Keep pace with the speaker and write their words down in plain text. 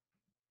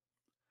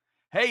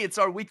Hey, it's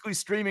our weekly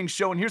streaming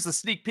show, and here's a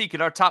sneak peek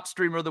at our top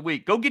streamer of the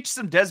week. Go get you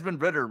some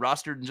Desmond Ritter,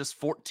 rostered in just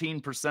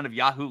 14% of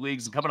Yahoo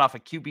leagues and coming off a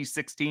QB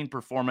 16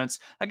 performance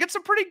against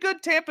a pretty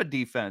good Tampa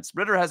defense.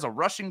 Ritter has a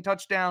rushing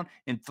touchdown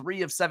in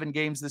 3 of 7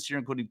 games this year,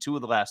 including 2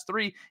 of the last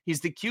 3. He's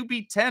the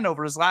QB 10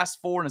 over his last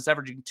 4 and is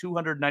averaging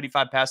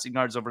 295 passing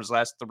yards over his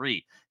last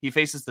 3. He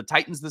faces the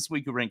Titans this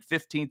week, who rank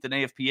 15th in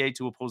AFPA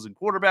to opposing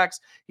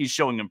quarterbacks. He's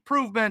showing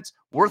improvement,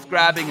 worth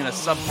grabbing in a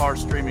subpar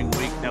streaming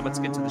week. Now let's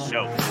get to the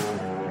show.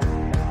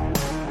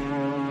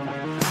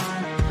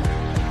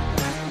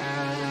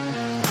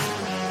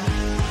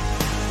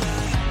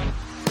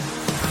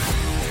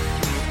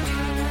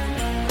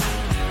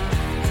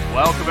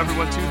 Welcome,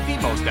 everyone, to the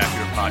Most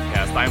Accurate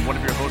Podcast. I am one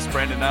of your hosts,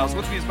 Brandon Niles.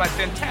 With me is my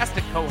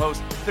fantastic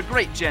co-host, the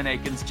great Jen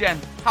Akins. Jen,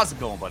 how's it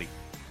going, buddy?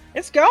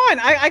 It's going.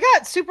 I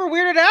got super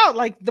weirded out.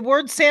 Like, the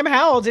word Sam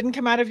Howell didn't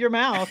come out of your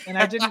mouth, and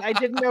I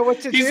didn't know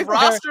what to do. He's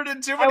rostered in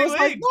too many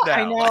leagues now.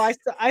 I know.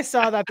 I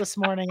saw that this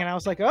morning, and I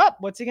was like, oh,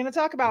 what's he going to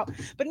talk about?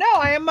 But no,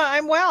 I'm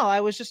well.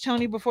 I was just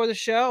telling you before the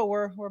show,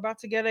 we're about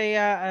to get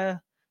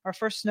our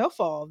first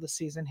snowfall of the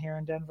season here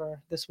in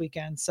Denver this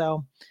weekend.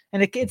 So,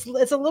 and it's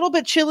a little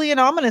bit chilly and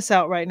ominous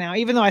out right now,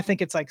 even though I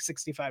think it's like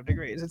 65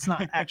 degrees. It's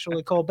not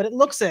actually cold, but it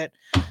looks it.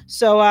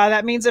 So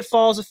that means it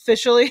falls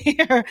officially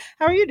here.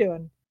 How are you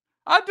doing?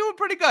 I'm doing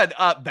pretty good.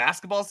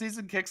 Basketball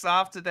season kicks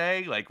off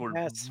today. Like, we're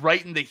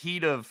right in the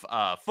heat of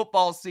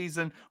football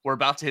season. We're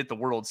about to hit the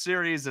World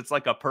Series. It's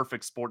like a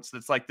perfect sports.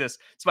 It's like this.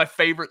 It's my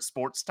favorite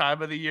sports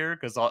time of the year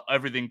because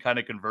everything kind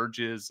of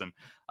converges, and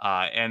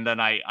then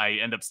I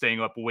end up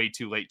staying up way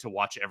too late to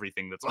watch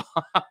everything that's on.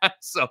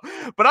 So,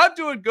 but I'm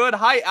doing good.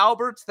 Hi,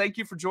 Albert. Thank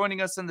you for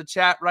joining us in the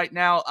chat right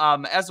now.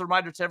 As a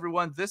reminder to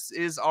everyone, this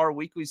is our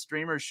weekly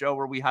streamer show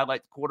where we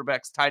highlight the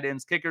quarterbacks, tight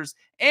ends, kickers,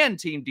 and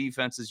team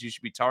defenses you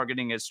should be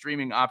targeting as streaming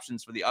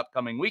options for the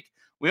upcoming week.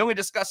 We only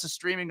discuss a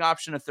streaming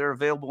option if they're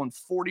available in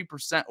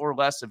 40% or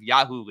less of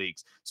Yahoo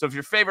leagues. So if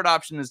your favorite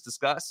option is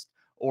discussed,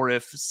 or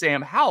if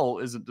Sam Howell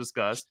isn't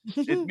discussed,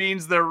 it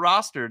means they're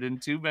rostered in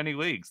too many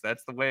leagues.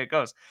 That's the way it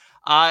goes.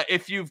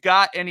 If you've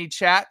got any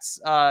chats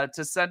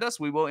to send us,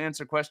 we will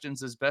answer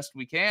questions as best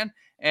we can.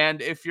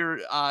 And if you're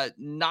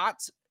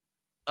not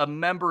a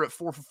member at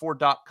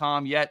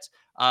 4for4.com yet,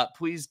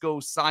 please go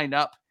sign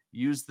up.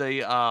 Use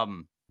the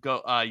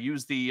go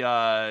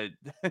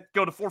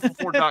to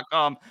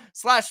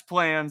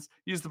 4for4.com/plans.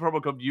 Use the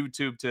promo code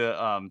YouTube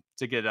to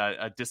get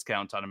a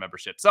discount on a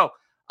membership. So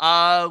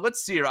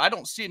let's see here. I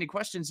don't see any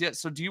questions yet.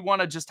 So do you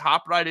want to just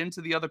hop right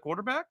into the other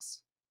quarterbacks?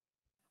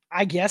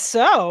 I guess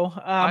so.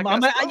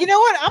 You know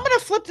what? I'm going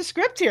to flip the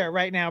script here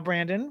right now,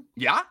 Brandon.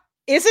 Yeah.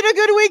 Is it a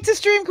good week to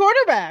stream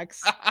quarterbacks?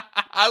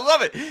 I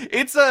love it.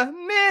 It's a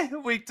meh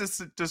week to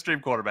stream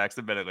quarterbacks,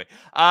 admittedly.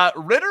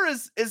 Ritter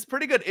is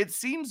pretty good. It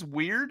seems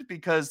weird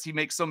because he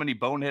makes so many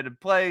boneheaded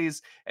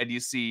plays and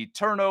you see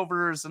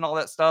turnovers and all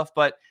that stuff.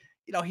 But,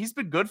 you know, he's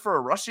been good for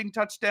a rushing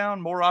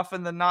touchdown more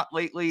often than not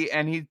lately.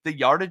 And the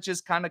yardage is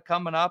kind of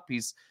coming up.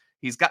 He's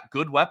got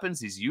good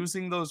weapons. He's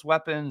using those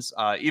weapons.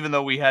 Even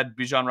though we had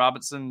Bijan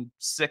Robinson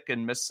sick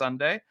and missed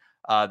Sunday,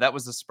 that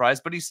was a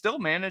surprise. But he still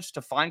managed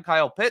to find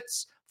Kyle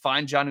Pitts,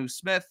 find Jonnu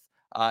Smith.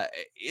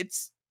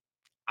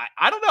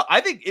 I don't know.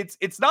 I think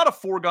it's not a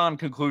foregone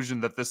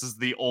conclusion that this is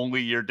the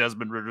only year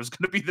Desmond Ritter is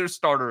going to be their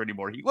starter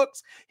anymore. He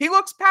looks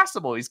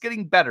passable. He's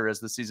getting better as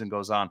the season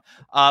goes on.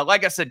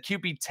 Like I said,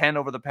 QB 10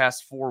 over the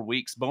past 4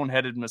 weeks,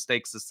 boneheaded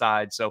mistakes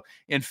aside. So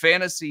in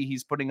fantasy,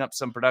 he's putting up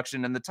some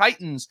production. And the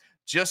Titans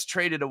just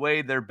traded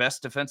away their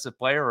best defensive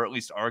player, or at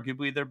least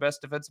arguably their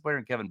best defensive player,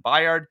 in Kevin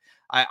Byard.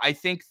 I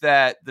think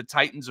that the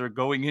Titans are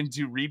going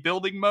into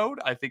rebuilding mode.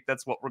 I think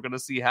that's what we're going to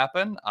see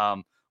happen.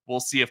 We'll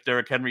see if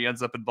Derrick Henry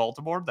ends up in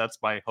Baltimore. That's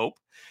my hope.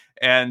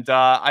 And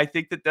I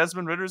think that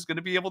Desmond Ritter is going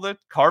to be able to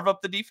carve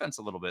up the defense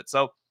a little bit.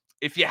 So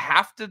if you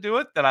have to do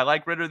it, then I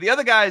like Ritter. The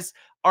other guys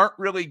aren't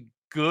really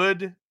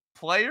good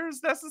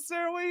players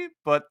necessarily,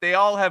 but they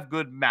all have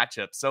good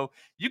matchups. So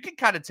you can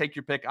kind of take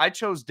your pick. I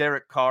chose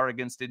Derek Carr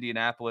against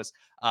Indianapolis.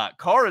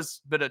 Carr has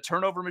been a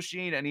turnover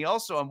machine, and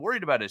I'm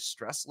worried about his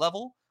stress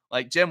level.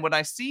 Like, Jim, when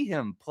I see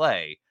him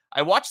play,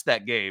 I watched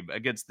that game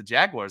against the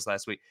Jaguars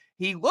last week.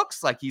 He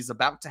looks like he's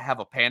about to have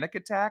a panic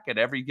attack at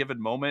every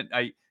given moment.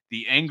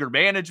 The anger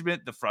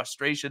management, the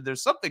frustration,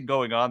 there's something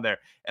going on there.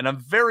 And I'm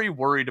very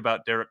worried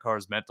about Derek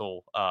Carr's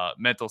mental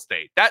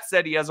state. That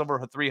said, he has over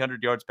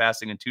 300 yards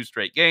passing in 2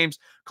 straight games.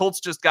 Colts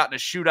just got in a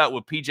shootout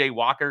with PJ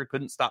Walker.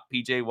 Couldn't stop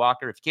PJ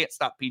Walker. If you can't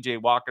stop PJ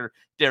Walker,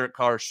 Derek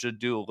Carr should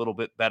do a little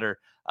bit better.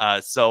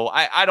 So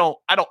I don't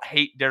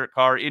hate Derek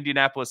Carr.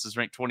 Indianapolis is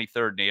ranked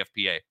 23rd in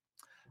AFPA.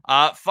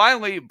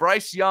 Finally,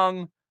 Bryce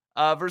Young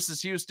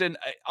versus Houston.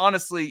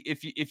 Honestly,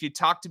 if you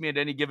talk to me at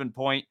any given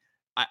point,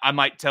 I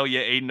might tell you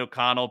Aiden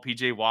O'Connell,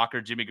 PJ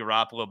Walker, Jimmy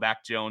Garoppolo,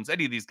 Mac Jones.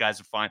 Any of these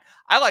guys are fine.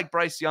 I like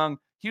Bryce Young.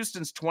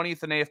 Houston's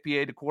 20th in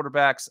AFPA to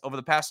quarterbacks. Over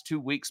the past 2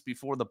 weeks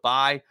before the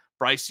bye,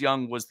 Bryce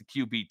Young was the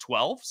QB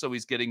 12, so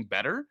he's getting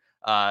better.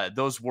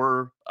 Those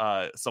were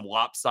some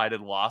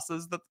lopsided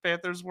losses that the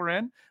Panthers were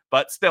in,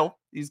 but still,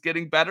 he's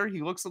getting better.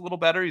 He looks a little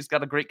better. He's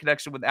got a great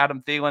connection with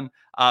Adam Thielen.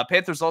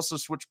 Panthers also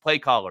switched play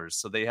callers,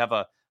 so they have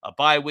a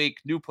bye week,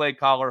 new play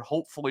caller.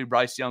 Hopefully,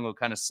 Bryce Young will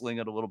kind of sling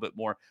it a little bit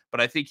more,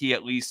 but I think he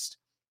at least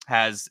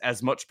has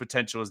as much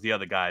potential as the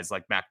other guys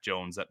like Mac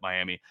Jones at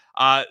Miami.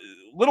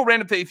 Little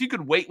random thing. If you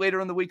could wait later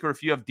in the week or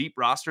if you have deep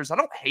rosters, I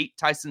don't hate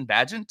Tyson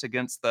Bagent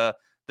against the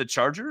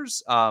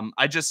Chargers.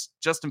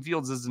 Justin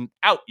Fields isn't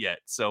out yet.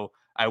 So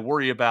I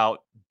worry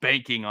about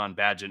banking on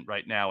Bagent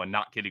right now and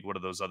not getting one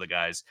of those other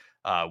guys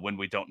when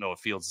we don't know if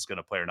Fields is going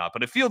to play or not.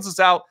 But if Fields is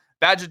out,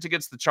 Bagent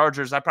against the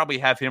Chargers, I probably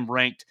have him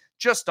ranked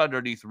just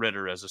underneath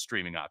Ritter as a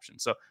streaming option.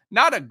 So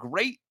not a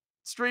great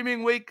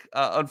streaming week.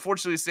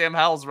 Unfortunately, Sam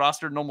Howell's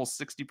rostered in almost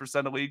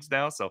 60% of leagues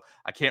now, so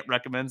I can't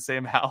recommend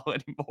Sam Howell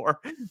anymore.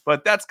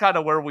 But that's kind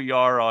of where we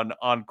are on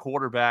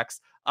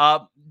quarterbacks.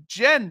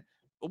 Jen,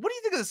 what do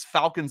you think of this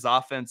Falcons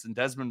offense and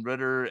Desmond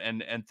Ritter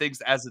and things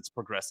as it's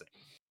progressing?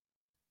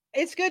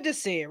 It's good to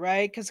see,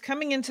 right? Because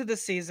coming into the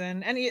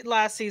season, and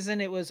last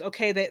season, it was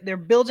okay. They're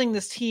building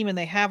this team and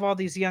they have all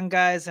these young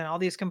guys and all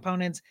these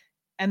components,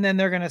 and then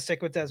they're going to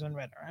stick with Desmond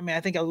Ritter. I mean, I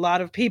think a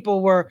lot of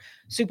people were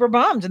super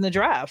bummed in the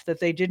draft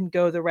that they didn't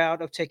go the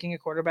route of taking a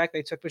quarterback.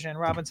 They took Bijan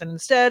Robinson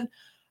instead.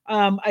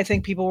 I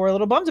think people were a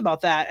little bummed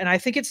about that, and I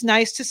think it's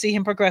nice to see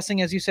him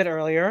progressing, as you said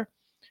earlier.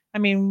 I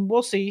mean,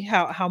 we'll see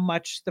how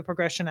much the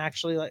progression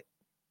actually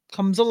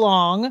comes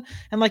along.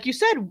 And like you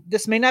said,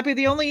 this may not be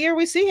the only year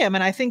we see him.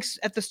 And I think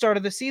at the start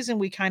of the season,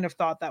 we kind of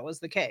thought that was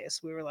the case.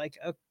 We were like,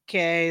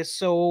 okay,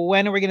 so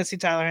when are we going to see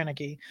Tyler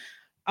Heineke?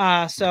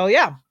 So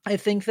yeah, I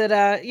think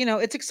that,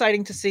 it's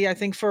exciting to see. I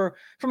think from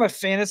a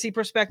fantasy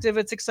perspective,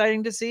 it's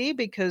exciting to see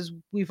because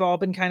we've all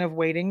been kind of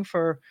waiting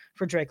for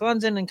Drake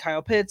London and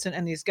Kyle Pitts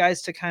and these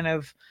guys to kind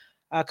of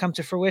come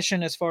to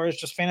fruition as far as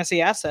just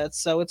fantasy assets.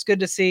 So it's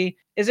good to see.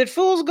 Is it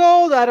fool's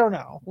gold? I don't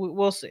know.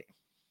 We'll see.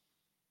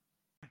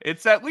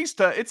 It's at least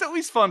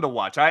fun to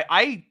watch.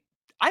 I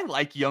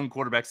like young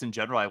quarterbacks in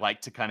general. I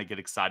like to kind of get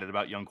excited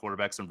about young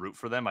quarterbacks and root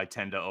for them. I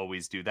tend to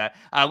always do that.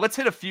 Let's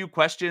hit a few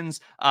questions.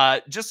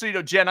 Just so you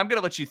know, Jen, I'm going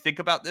to let you think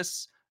about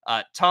this.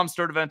 Tom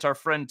Sturdivant, our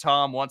friend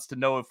Tom, wants to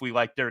know if we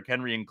like Derrick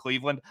Henry in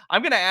Cleveland.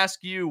 I'm going to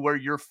ask you where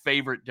your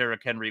favorite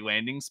Derrick Henry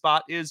landing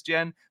spot is,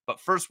 Jen. But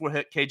first, we'll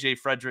hit KJ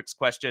Frederick's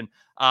question.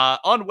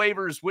 On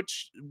waivers,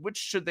 which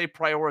should they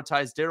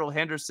prioritize? Darrell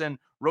Henderson,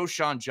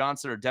 Roshan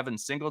Johnson, or Devin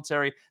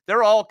Singletary?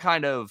 They're all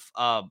kind of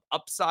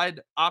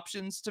upside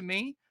options to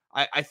me.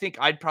 I think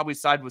I'd probably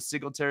side with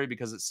Singletary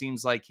because it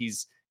seems like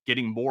he's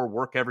getting more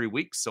work every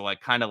week. So I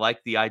kind of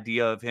like the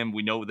idea of him.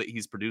 We know that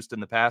he's produced in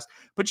the past,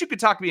 but you could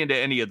talk me into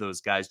any of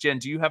those guys. Jen,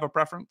 do you have a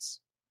preference?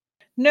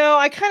 No,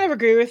 I kind of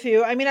agree with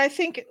you. I mean, I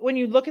think when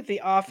you look at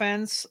the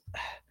offense,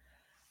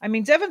 I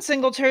mean, Devin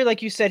Singletary,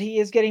 like you said, he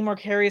is getting more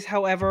carries.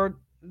 However,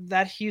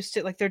 that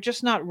Houston, like they're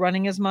just not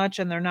running as much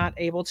and they're not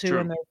able to, True.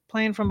 and they're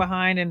playing from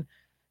behind. And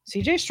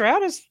CJ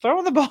Stroud is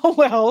throwing the ball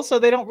well, so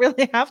they don't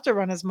really have to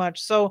run as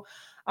much. So,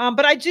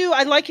 but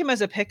I like him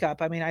as a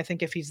pickup. I mean, I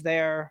think if he's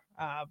there,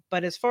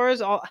 but as far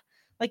as all,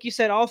 like you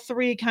said, all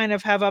three kind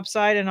of have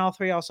upside and all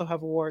three also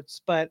have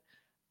warts. But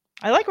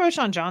I like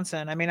Roshan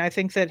Johnson. I mean, I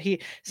think that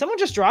someone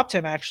just dropped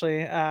him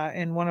actually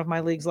in one of my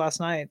leagues last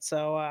night.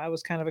 So I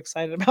was kind of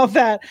excited about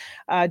that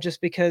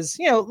just because,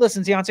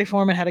 listen, Deontay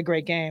Foreman had a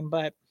great game,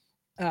 but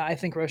I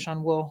think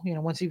Roshan will,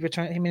 once he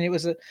returns, I mean, it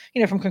was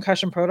from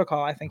concussion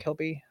protocol. I think he'll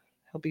be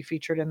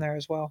featured in there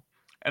as well.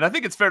 And I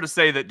think it's fair to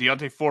say that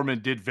Deontay Foreman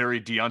did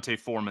very Deontay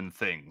Foreman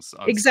things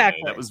on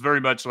Exactly. Sunday. That was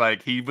very much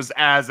like he was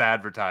as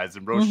advertised,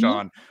 and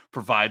Roshan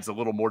provides a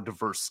little more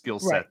diverse skill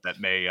set that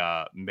may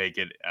make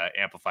it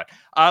amplified.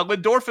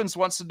 Lindorphins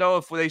wants to know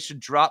if they should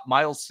drop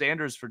Miles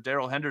Sanders for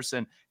Darrell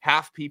Henderson,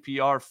 half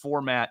PPR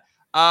format.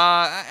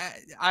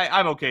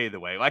 I'm okay either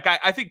way. Like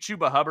I think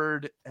Chuba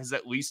Hubbard has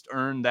at least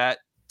earned that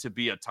to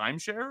be a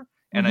timeshare.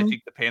 And I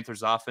think the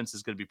Panthers offense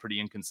is going to be pretty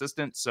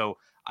inconsistent. So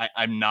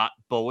I'm not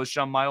bullish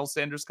on Miles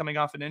Sanders coming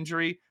off an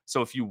injury.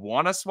 So if you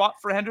want to swap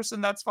for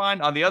Henderson, that's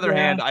fine. On the other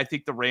hand, I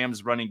think the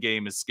Rams running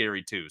game is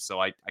scary too. So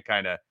I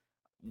kind of,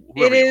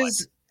 it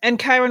is. Like. And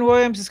Kyron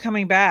Williams is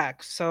coming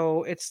back.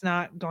 So it's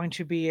not going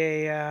to be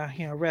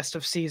a, rest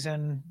of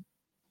season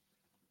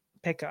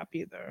pickup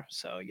either.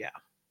 So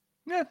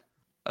yeah.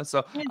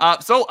 So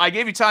I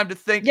gave you time to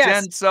think,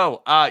 Jen.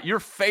 So your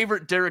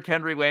favorite Derrick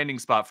Henry landing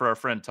spot for our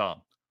friend Tom.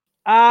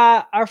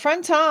 Our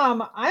friend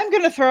Tom, I'm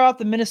going to throw out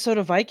the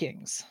Minnesota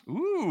Vikings.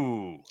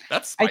 Ooh,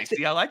 that's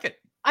spicy. I like it.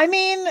 I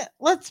mean,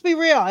 let's be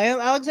real.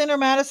 Alexander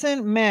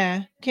Mattison,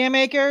 meh. Cam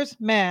Akers,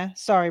 meh.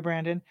 Sorry,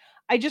 Brandon.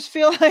 I just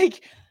feel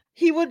like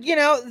he would,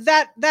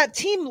 that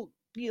team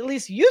at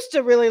least used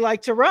to really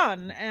like to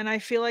run, and I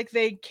feel like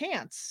they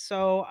can't.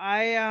 So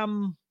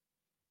how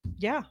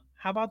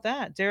about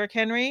that? Derrick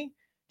Henry,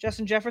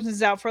 Justin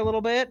Jefferson's out for a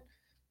little bit.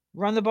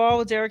 Run the ball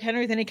with Derrick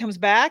Henry, then he comes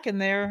back,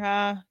 and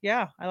I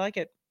like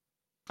it.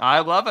 I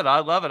love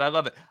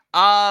it.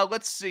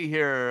 Let's see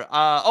here.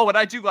 And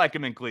I do like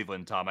him in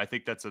Cleveland, Tom. I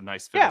think that's a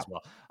nice fit Yeah. as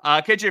well.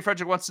 KJ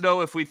Frederick wants to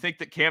know if we think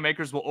that Cam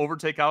Akers will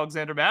overtake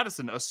Alexander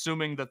Madison,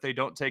 assuming that they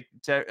don't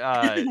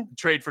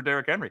trade for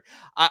Derrick Henry.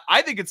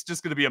 I think it's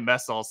just going to be a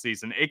mess all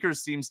season.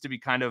 Akers seems to be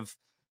kind of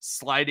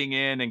sliding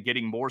in and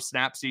getting more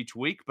snaps each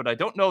week, but I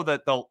don't know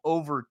that they'll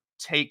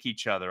overtake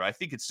each other. I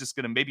think it's just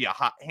going to maybe a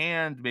hot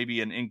hand,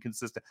 maybe an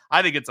inconsistent.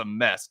 I think it's a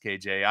mess,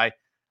 KJ.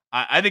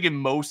 I think in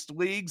most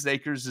leagues,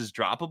 Akers is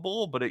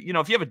droppable, but if you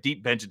have a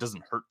deep bench, it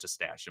doesn't hurt to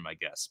stash him, I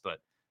guess. But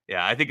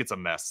yeah, I think it's a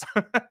mess.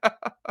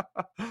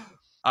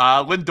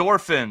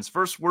 Lindorphins,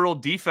 first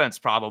world defense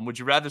problem. Would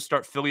you rather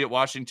start Philly at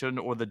Washington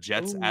or the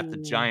Jets at the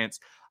Giants?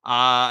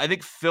 I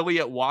think Philly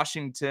at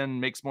Washington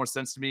makes more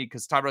sense to me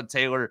because Tyrod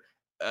Taylor,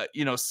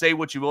 say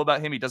what you will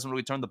about him, he doesn't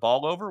really turn the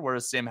ball over,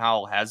 whereas Sam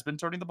Howell has been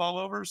turning the ball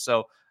over.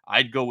 So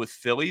I'd go with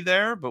Philly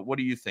there. But what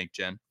do you think,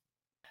 Jen?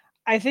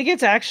 I think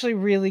it's actually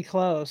really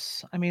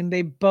close. I mean,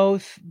 they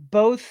both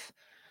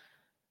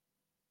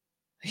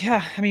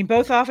yeah, I mean,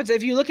 both offense.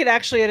 If you look at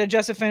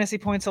adjusted fantasy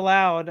points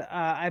allowed,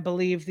 I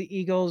believe the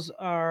Eagles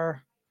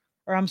are,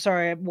 or I'm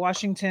sorry,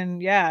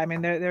 Washington. Yeah, I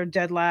mean they're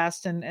dead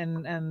last, and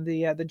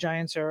the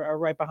Giants are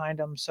right behind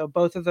them. So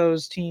both of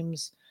those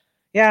teams,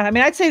 yeah. I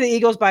mean, I'd say the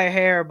Eagles by a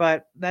hair,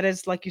 but that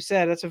is, like you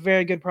said, that's a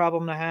very good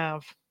problem to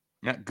have.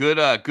 Yeah, good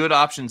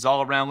options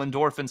all around.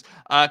 Lindorphins.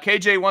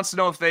 KJ wants to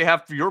know if they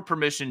have your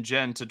permission,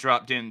 Jen, to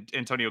drop in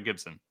Antonio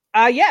Gibson.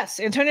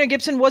 Yes, Antonio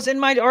Gibson was in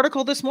my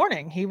article this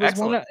morning. He was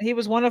Excellent.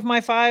 one of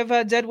my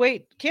 5 dead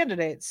weight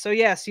candidates. So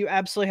yes, you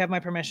absolutely have my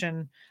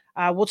permission.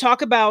 We'll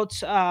talk about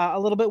a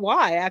little bit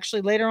why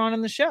actually later on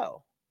in the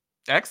show.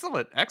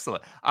 Excellent.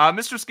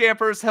 Mr.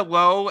 Scampers,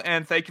 hello,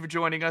 and thank you for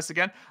joining us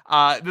again.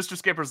 Mr.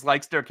 Scampers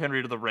likes Derrick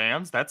Henry to the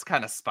Rams. That's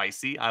kind of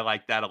spicy. I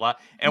like that a lot.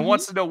 And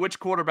wants to know which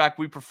quarterback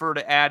we prefer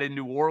to add in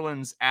New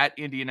Orleans at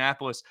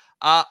Indianapolis.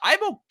 I'm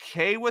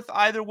okay with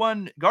either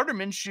one. Gardner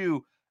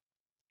Minshew,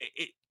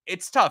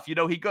 it's tough.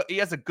 He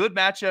has a good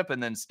matchup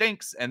and then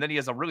stinks, and then he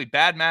has a really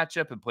bad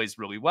matchup and plays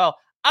really well.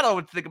 I don't know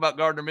what to think about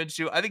Gardner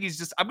Minshew. I think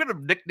I'm going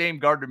to nickname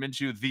Gardner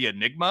Minshew the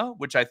Enigma,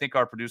 which I think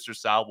our producer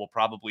Sal will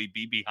probably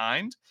be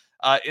behind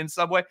in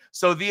some way.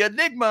 So the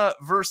Enigma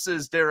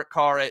versus Derek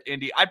Carr at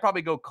Indy. I'd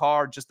probably go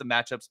Carr, just the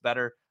matchup's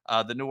better.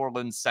 The New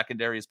Orleans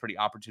secondary is pretty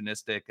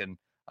opportunistic, and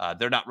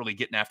they're not really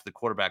getting after the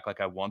quarterback like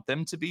I want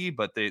them to be,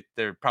 but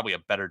they're probably a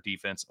better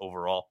defense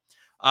overall.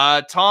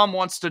 Tom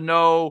wants to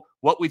know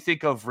what we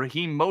think of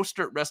Raheem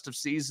Mostert rest of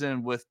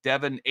season with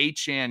Devin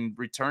Achane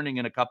returning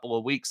in a couple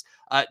of weeks.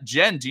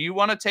 Jen, do you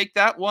want to take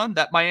that one?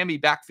 That Miami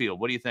backfield.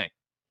 What do you think?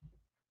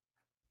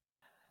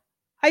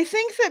 I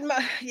think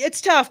that it's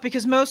tough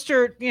because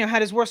Mostert,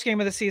 had his worst game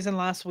of the season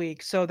last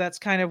week, so that's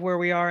kind of where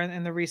we are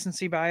in the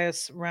recency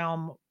bias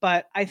realm.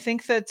 But I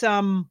think that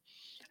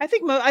I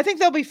think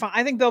they'll be fine.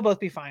 I think they'll both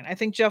be fine. I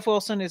think Jeff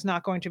Wilson is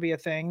not going to be a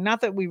thing. Not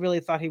that we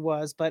really thought he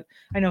was, but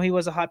I know he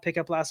was a hot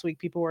pickup last week.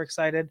 People were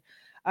excited.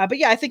 But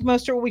yeah, I think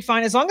Mostert will be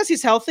fine as long as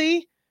he's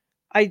healthy.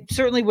 I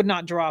certainly would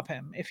not drop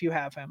him if you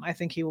have him. I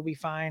think he will be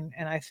fine,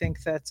 and I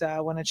think that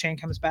when Achane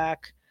comes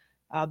back,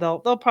 they'll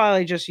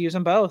probably just use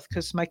them both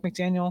because Mike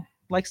McDaniel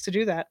likes to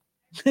do that.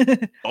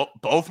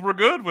 Both were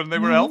good when they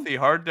were healthy.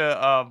 Hard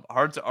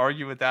to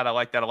argue with that. I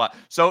like that a lot.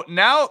 So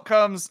now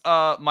comes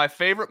my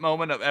favorite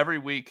moment of every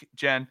week,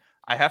 Jen.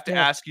 I have to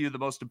ask you the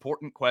most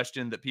important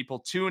question that people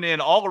tune in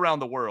all around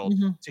the world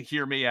to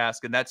hear me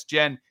ask, and that's,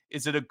 Jen,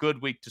 is it a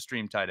good week to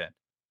stream tight end?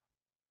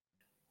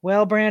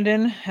 Well,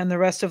 Brandon and the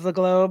rest of the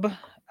globe,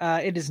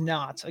 it is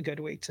not a good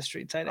week to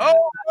stream tight end.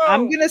 Oh, no.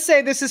 I'm going to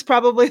say this is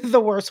probably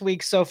the worst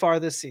week so far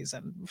this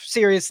season.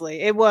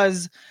 Seriously, it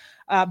was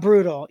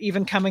brutal,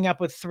 even coming up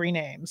with 3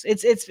 names.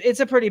 It's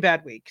a pretty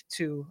bad week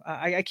too.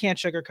 I can't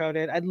sugarcoat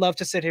it. I'd love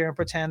to sit here and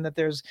pretend that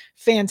there's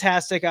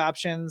fantastic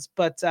options,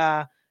 but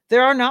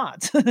there are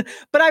not.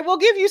 But I will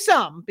give you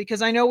some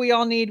because I know we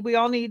all need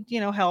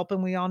help,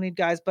 and we all need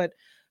guys. But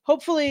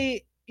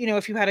hopefully,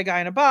 if you had a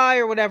guy in a bye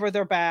or whatever,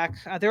 they're back.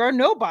 There are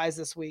no buys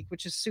this week,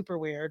 which is super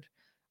weird.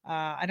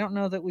 I don't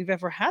know that we've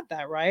ever had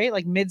that, right?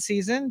 Like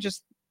mid-season,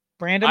 just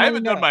randomly. I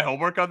haven't done my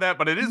homework on that,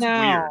 but it is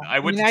weird. I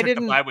went to check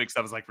the bye weeks.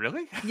 I was like,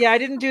 really? Yeah, I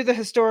didn't do the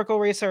historical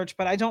research,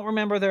 but I don't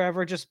remember there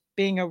ever just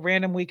being a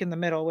random week in the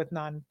middle with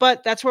none.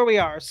 But that's where we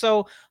are.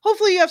 So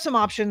hopefully you have some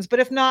options. But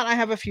if not, I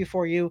have a few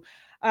for you.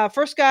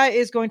 First guy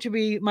is going to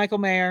be Michael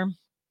Mayer.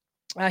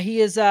 He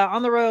is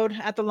on the road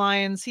at the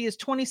Lions. He is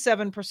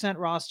 27%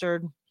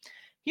 rostered.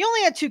 He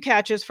only had 2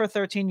 catches for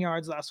 13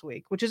 yards last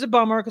week, which is a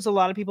bummer because a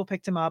lot of people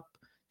picked him up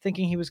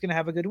thinking he was going to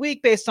have a good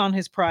week based on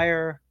his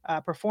prior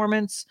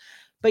performance.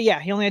 But yeah,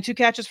 he only had 2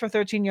 catches for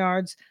 13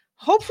 yards.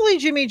 Hopefully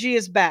Jimmy G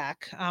is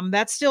back.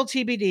 That's still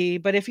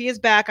TBD, but if he is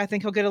back, I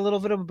think he'll get a little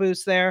bit of a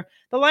boost there.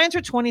 The Lions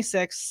are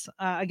 26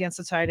 against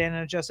the tight end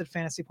and adjusted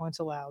fantasy points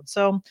allowed.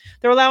 So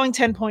they're allowing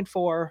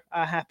 10.4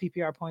 half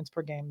PPR points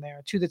per game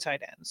there to the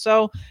tight end.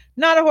 So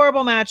not a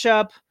horrible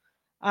matchup.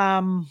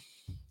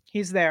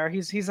 He's there.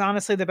 He's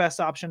honestly the best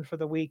option for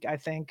the week, I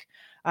think.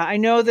 I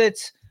know that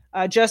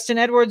Justin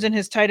Edwards, in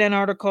his tight end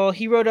article,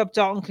 he wrote up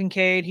Dalton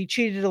Kincaid. He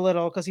cheated a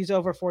little because he's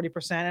over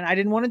 40%, and I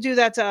didn't want to do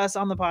that to us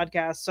on the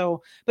podcast.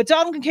 So, but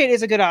Dalton Kincaid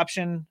is a good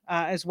option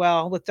as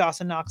well, with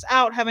Dawson Knox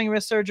out having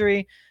wrist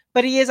surgery.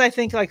 But he is, I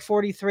think, like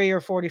 43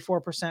 or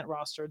 44%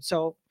 rostered.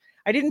 So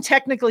I didn't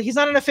technically, he's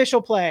not an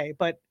official play,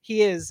 but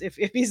he is if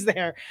he's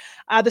there.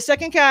 The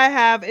second guy I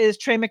have is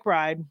Trey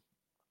McBride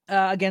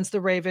against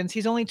the Ravens.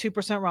 He's only 2%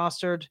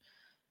 rostered.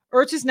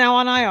 Ertz is now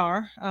on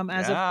IR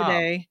as of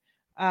today.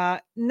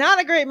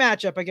 Not a great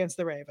matchup against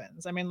the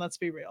Ravens. I mean, let's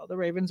be real. The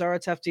Ravens are a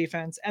tough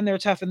defense, and they're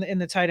tough in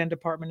the tight end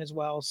department as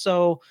well.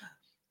 So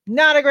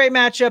not a great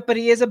matchup, but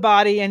he is a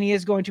body, and he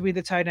is going to be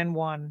the tight end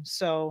one.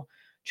 So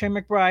Trey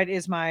McBride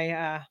is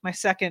my my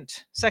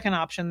second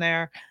option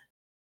there.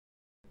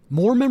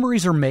 More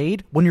memories are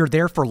made when you're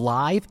there for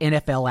live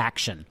NFL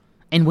action.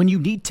 And when you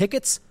need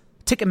tickets,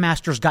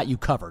 Ticketmaster's got you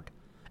covered.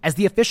 As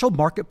the official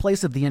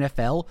marketplace of the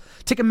NFL,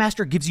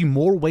 Ticketmaster gives you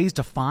more ways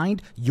to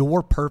find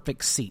your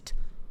perfect seat.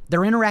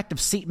 Their interactive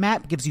seat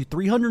map gives you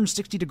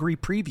 360-degree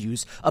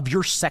previews of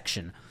your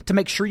section to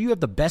make sure you have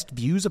the best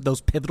views of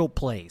those pivotal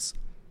plays.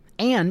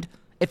 And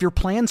if your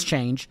plans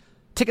change,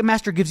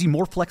 Ticketmaster gives you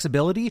more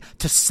flexibility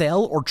to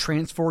sell or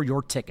transfer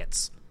your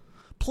tickets.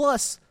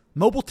 Plus,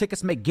 mobile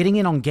tickets make getting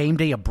in on game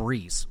day a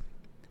breeze.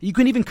 You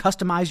can even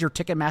customize your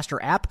Ticketmaster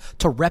app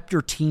to rep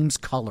your team's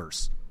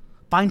colors.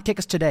 Find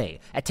tickets today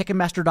at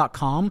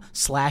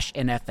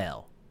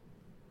Ticketmaster.com/NFL.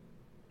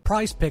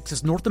 Prize Picks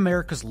is North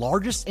America's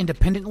largest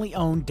independently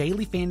owned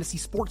daily fantasy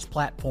sports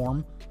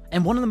platform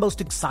and one of the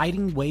most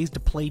exciting ways to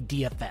play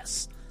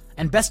DFS.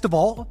 And best of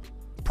all,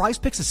 Prize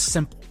Picks is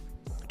simple.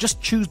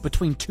 Just choose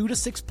between 2 to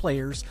 6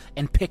 players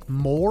and pick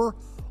more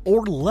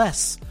or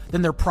less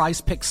than their Prize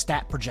Pick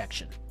stat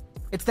projection.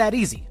 It's that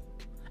easy.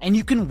 And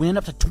you can win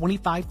up to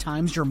 25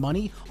 times your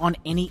money on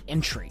any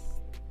entry.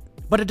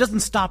 But it doesn't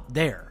stop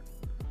there.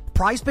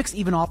 PrizePicks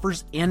even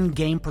offers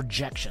in-game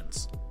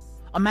projections.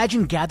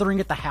 Imagine gathering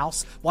at the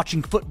house,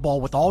 watching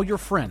football with all your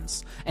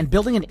friends, and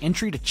building an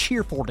entry to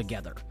cheer for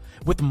together,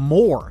 with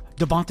more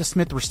Devonta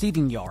Smith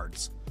receiving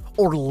yards,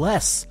 or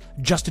less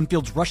Justin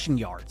Fields rushing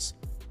yards.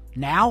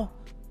 Now,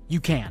 you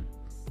can.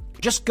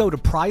 Just go to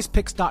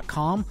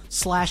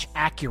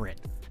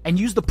prizepicks.com/accurate and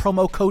use the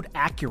promo code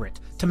ACCURATE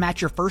to match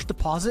your first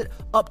deposit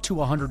up to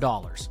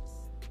 $100.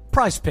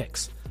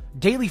 PrizePicks,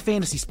 daily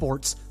fantasy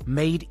sports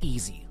made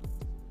easy.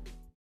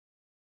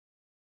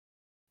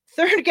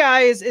 Third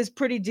guy is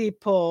pretty deep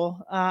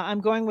pull. I'm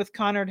going with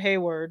Connor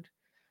Hayward.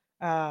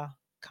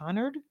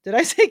 Connor? Did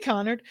I say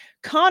Connor?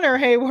 Connor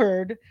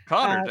Hayward.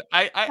 Connor.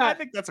 I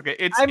think that's okay.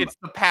 It's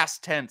the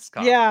past tense.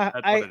 Connor. Yeah,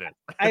 that's what it is.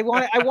 I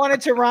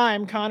wanted to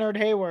rhyme Connor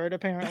Hayward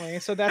apparently,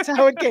 so that's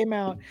how it came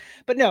out.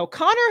 But no,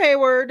 Connor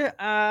Hayward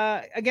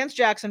against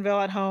Jacksonville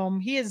at home.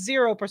 He is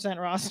 0%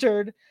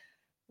 rostered.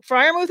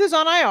 Freiermuth is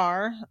on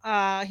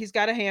IR. He's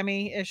got a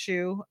hammy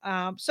issue.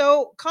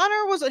 So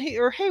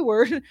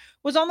Hayward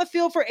was on the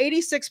field for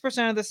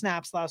 86% of the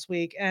snaps last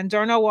week, and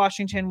Darnell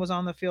Washington was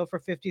on the field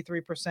for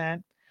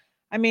 53%.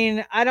 I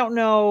mean, I don't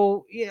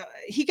know.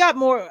 He got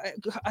more.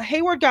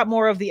 Hayward got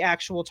more of the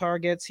actual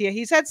targets.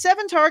 He's had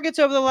 7 targets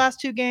over the last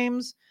 2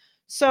 games.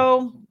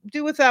 So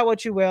do with that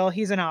what you will.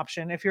 He's an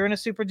option. If you're in a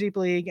super deep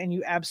league and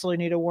you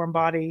absolutely need a warm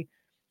body,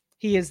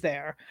 he is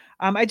there.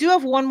 I do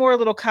have one more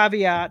little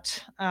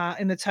caveat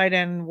in the tight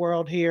end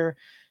world here.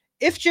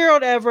 If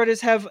Gerald Everett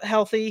is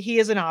healthy, he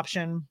is an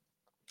option.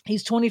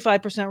 He's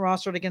 25%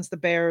 rostered against the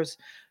Bears,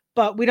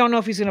 but we don't know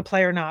if he's going to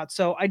play or not.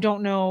 So I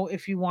don't know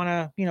if you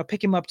want to,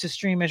 pick him up to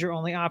stream as your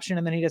only option,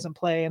 and then he doesn't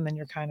play, and then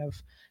you're kind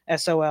of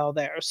SOL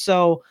there.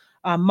 So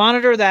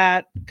monitor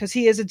that, because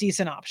he is a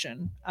decent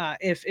option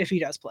if he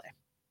does play.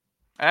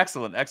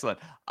 Excellent.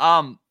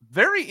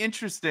 Very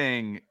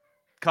interesting.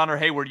 Connor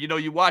Hayward,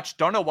 you watch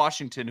Darnell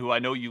Washington, who I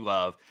know you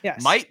love,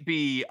 yes, might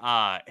be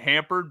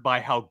hampered by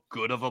how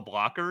good of a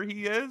blocker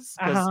he is.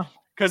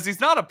 Because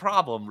he's not a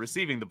problem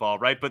receiving the ball,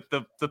 right? But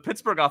the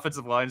Pittsburgh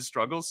offensive line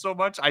struggles so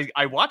much.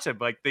 I watch him,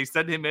 like they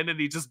send him in and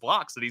he just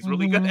blocks, and he's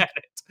really good at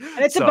it.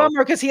 And it's a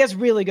bummer because he has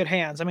really good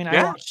hands. I mean,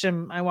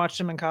 I watched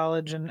him in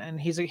college,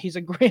 and he's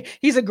a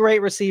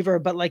great receiver.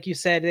 But like you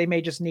said, they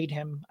may just need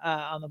him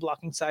on the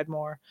blocking side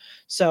more.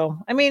 So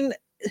I mean,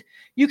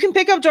 you can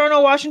pick up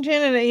Darnell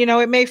Washington, and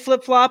it may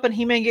flip flop, and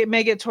he may get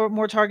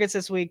more targets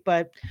this week.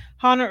 But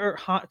why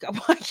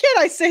can't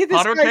I say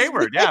this? Connor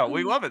Hayward, yeah,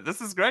 we love it. This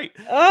is great.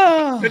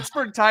 Oh,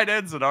 Pittsburgh tight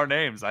ends in our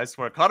names. I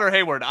swear, Connor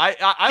Hayward. I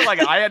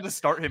like. I had to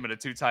start him in a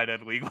 2 tight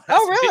end league.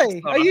 Oh, really?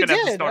 Week, so you did.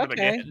 Have to start him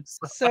Okay. again,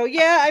 So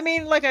yeah, I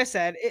mean, like I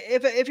said,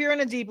 if you're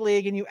in a deep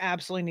league and you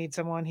absolutely need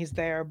someone, he's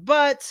there.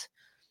 But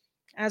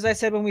as I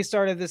said when we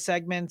started this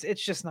segment,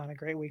 it's just not a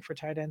great week for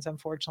tight ends,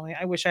 unfortunately.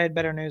 I wish I had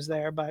better news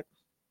there, but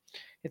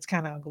it's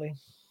kind of ugly.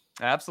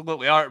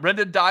 Absolutely. All right.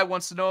 Rendon Dye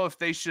wants to know if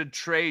they should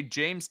trade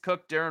James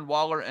Cook, Darren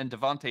Waller, and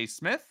Devontae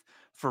Smith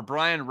for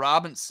Brian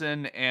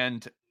Robinson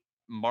and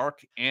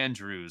Mark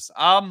Andrews.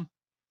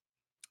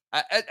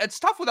 It's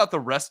tough without the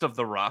rest of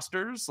the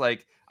rosters.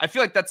 Like, I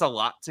feel like that's a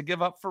lot to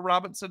give up for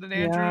Robinson and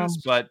Andrews,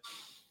 but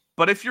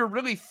But if you're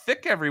really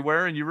thick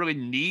everywhere and you really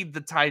need the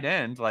tight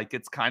end, like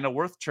it's kind of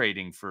worth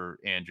trading for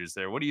Andrews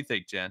there. What do you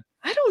think, Jen?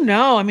 I don't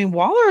know. I mean,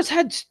 Waller's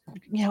had,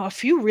 a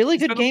few really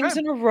He's good games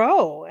in a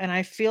row, and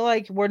I feel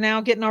like we're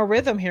now getting our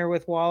rhythm here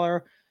with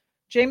Waller.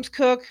 James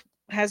Cook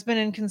has been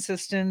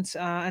inconsistent,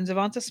 and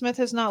Devonta Smith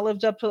has not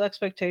lived up to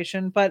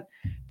expectation, but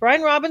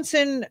Brian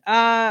Robinson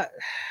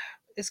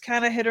is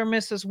kind of hit or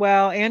miss as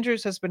well.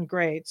 Andrews has been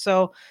great.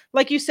 So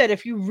like you said,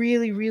 if you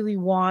really, really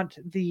want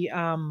the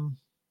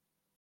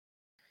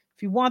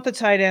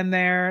tight end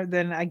there,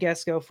 then I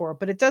guess go for it.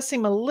 But it does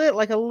seem a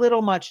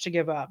little much to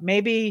give up.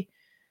 Maybe,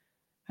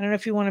 I don't know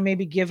if you want to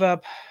maybe give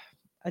up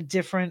a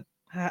different,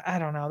 I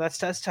don't know.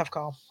 That's a tough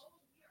call.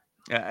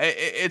 Yeah,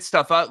 it's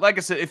tough. Like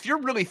I said, if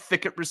you're really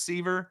thick at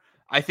receiver,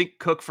 I think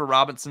Cook for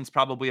Robinson's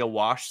probably a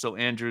wash. So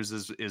Andrews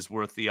is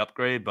worth the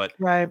upgrade. But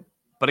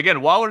again,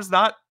 Waller's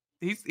not.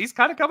 He's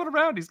kind of coming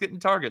around. He's getting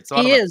targets.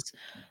 So he is.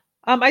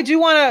 I do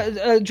want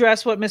to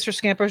address what Mr.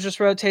 Scampers just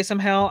wrote. Taysom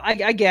Hill,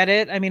 I get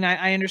it. I mean,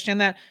 I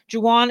understand that.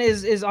 Juwan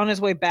is on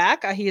his way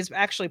back. He is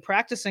actually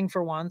practicing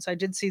for once. I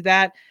did see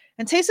that.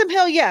 And Taysom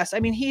Hill, yes. I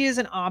mean, he is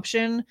an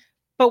option.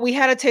 But we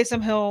had a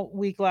Taysom Hill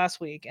week last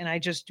week, and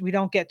we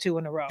don't get 2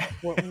 in a row.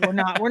 We're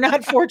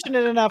not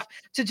fortunate enough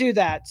to do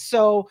that.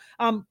 So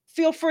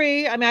feel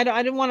free. I mean,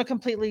 I didn't want to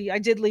completely. I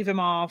did leave him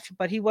off,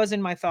 but he was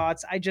in my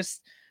thoughts. I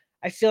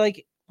feel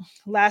like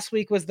last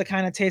week was the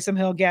kind of Taysom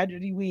Hill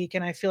gadgety week,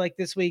 and I feel like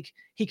this week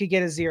he could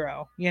get a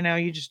 0.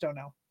 You just don't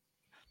know.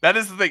 That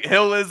is the thing.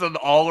 Hill is an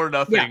all or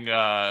nothing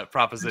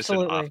proposition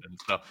often,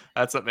 so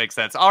that's what makes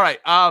sense. All right,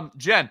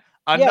 Jen.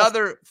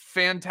 Another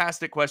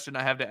fantastic question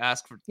I have to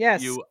ask for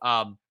you.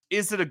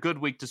 Is it a good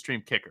week to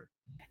stream kicker?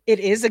 It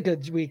is a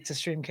good week to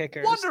stream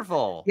kickers.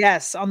 Wonderful.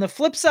 Yes. On the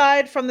flip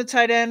side from the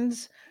tight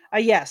ends,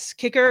 yes,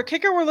 kicker,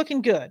 we're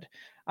looking good.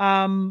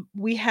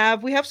 We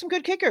have some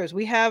good kickers.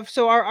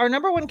 So our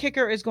number 1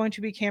 kicker is going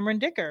to be Cameron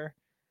Dicker.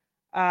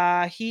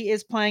 He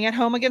is playing at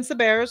home against the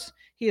Bears.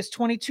 He is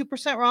 22%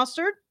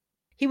 rostered.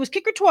 He was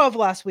kicker 12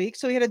 last week,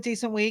 so he had a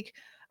decent week.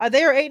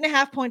 They are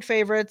 8.5-point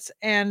favorites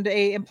and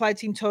a implied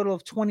team total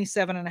of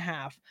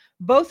 27.5.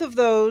 Both of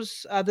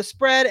those, the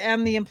spread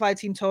and the implied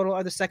team total,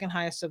 are the second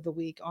highest of the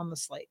week on the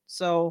slate.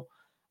 So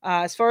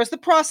as far as the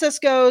process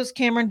goes,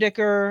 Cameron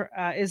Dicker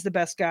is the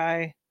best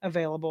guy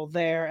available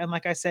there. And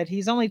like I said,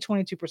 he's only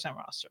 22%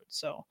 rostered.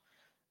 So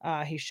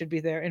he should be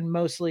there in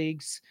most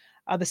leagues.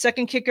 The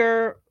second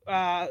kicker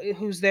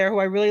who's there, who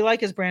I really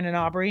like, is Brandon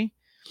Aubrey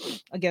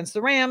against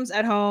the Rams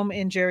at home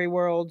in Jerry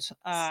World.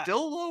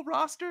 Still low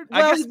rostered?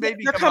 Well, I guess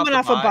maybe they're coming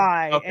off a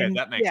bye. Okay, and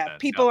that makes sense.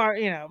 People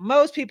aren't,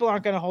 most people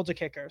aren't going to hold a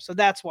kicker. So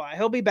that's why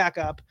he'll be back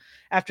up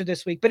after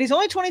this week. But he's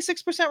only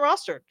 26%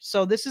 rostered.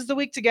 So this is the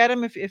week to get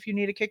him if you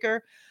need a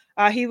kicker.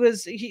 He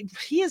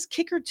is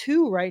kicker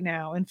 2 right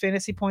now in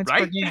fantasy points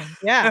per game.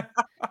 Yeah.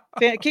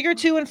 Kicker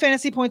 2 in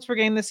fantasy points per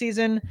game this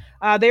season.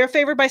 They are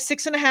favored by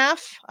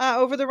 6.5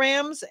 over the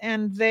Rams,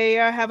 and they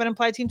have an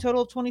implied team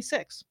total of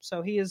 26.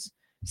 So he is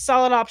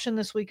solid option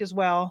this week as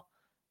well,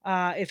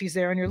 if he's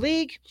there in your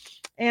league.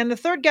 And the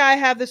third guy I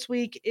have this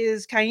week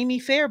is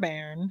Kaimi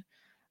Fairbairn.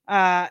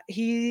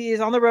 He is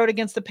on the road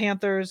against the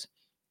Panthers.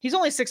 He's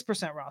only 6%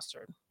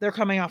 rostered. They're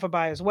coming off a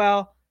bye as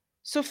well.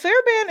 So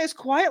Fairbairn is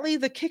quietly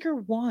the kicker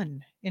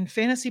 1 in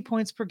fantasy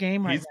points per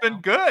game right now. He's been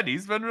good.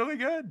 He's been really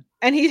good.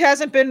 And he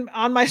hasn't been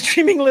on my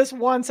streaming list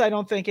once, I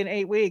don't think, in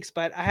 8 weeks.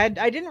 But I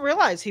didn't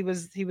realize he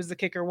was the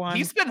kicker 1.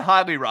 He's been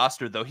highly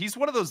rostered, though. He's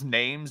one of those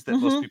names that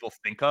most people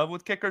think of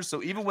with kickers.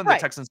 So even when the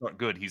Texans aren't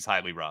good, he's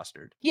highly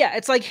rostered. Yeah,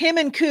 it's like him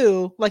and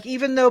Koo. Like,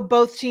 even though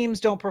both teams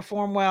don't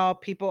perform well,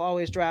 people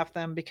always draft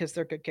them because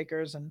they're good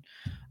kickers. And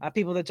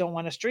people that don't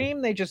want to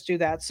stream, they just do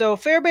that. So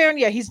Fairbairn,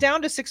 he's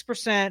down to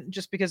 6%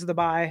 just because of the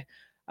bye.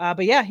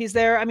 But yeah, he's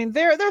there. I mean,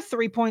 they're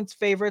 3 points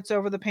favorites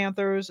over the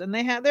Panthers, and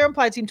their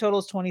implied team total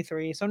is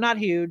 23, so not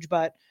huge,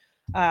 but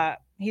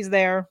he's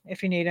there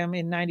if you need him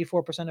in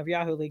 94% of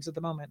Yahoo leagues at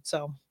the moment.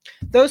 So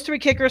those 3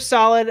 kickers,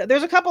 solid.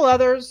 There's a couple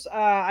others.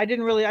 I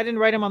didn't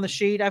write them on the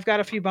sheet. I've got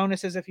a few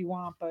bonuses if you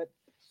want, but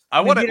I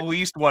want at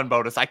least one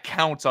bonus. I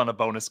count on a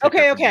bonus kicker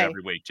okay.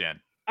 every week, Jen.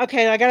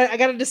 Okay, I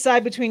gotta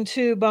decide between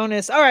 2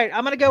 bonus. All right,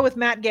 I'm gonna go with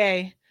Matt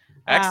Gay.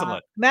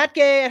 Excellent. Matt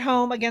Gay at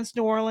home against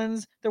New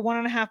Orleans. They're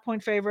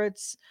 1.5-point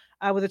favorites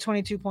with a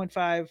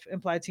 22.5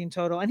 implied team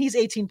total, and he's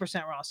 18%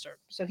 rostered.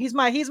 So he's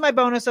my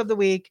bonus of the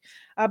week.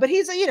 But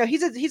he's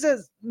a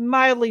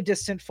mildly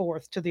distant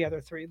 4th to the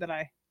other 3 that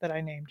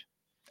I named.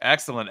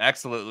 Excellent.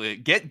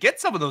 Get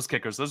some of those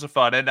kickers. Those are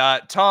fun. And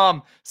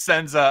Tom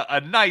sends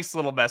a nice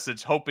little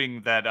message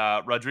hoping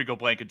that Rodrigo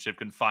Blankenship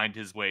can find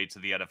his way to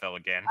the NFL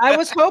again. I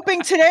was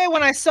hoping today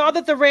when I saw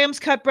that the Rams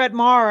cut Brett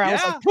Maher, I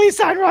was like, please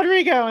sign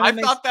Rodrigo. And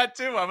I thought that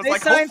too. I was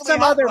like, signed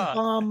some other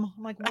bum.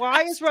 I'm like,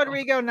 why does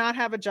Rodrigo not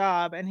have a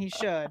job? And he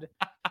should.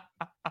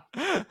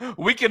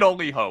 We can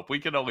only hope. We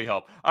can only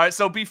hope. All right.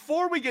 So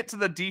before we get to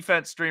the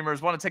defense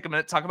streamers, want to take a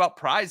minute to talk about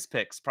Prize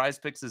Picks. Prize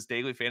Picks is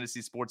daily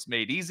fantasy sports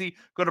made easy.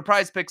 Go to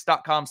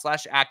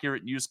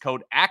prizepicks.com/accurate and use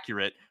code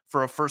accurate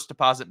for a first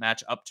deposit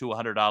match up to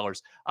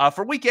 $100.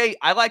 For week 8,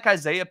 I like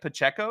Isaiah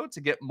Pacheco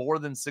to get more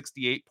than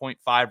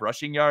 68.5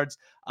 rushing yards.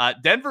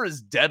 Denver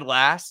is dead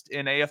last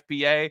in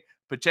AFPA.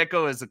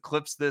 Pacheco has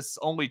eclipsed this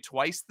only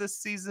twice this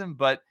season,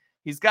 but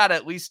he's got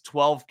at least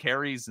 12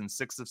 carries in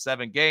 6 of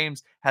 7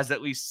 games, has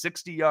at least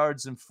 60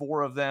 yards in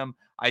 4 of them.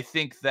 I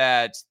think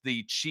that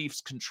the Chiefs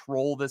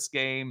control this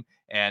game,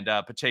 and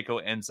Pacheco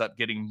ends up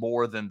getting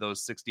more than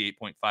those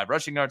 68.5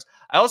 rushing yards.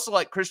 I also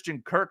like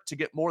Christian Kirk to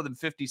get more than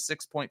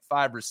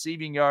 56.5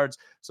 receiving yards.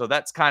 So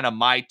that's kind of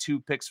my 2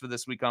 picks for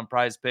this week on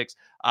Prize Picks.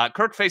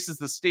 Kirk faces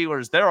the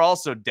Steelers. They're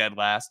also dead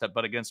last,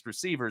 but against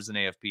receivers in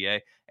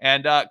AFPA.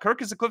 And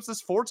Kirk has eclipsed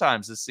this 4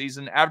 times this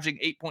season, averaging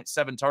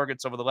 8.7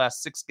 targets over the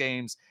last 6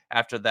 games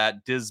after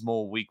that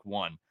dismal week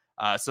 1.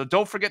 So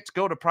don't forget to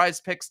go to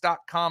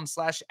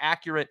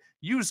prizepicks.com/accurate.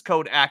 Use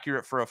code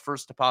accurate for a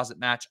first deposit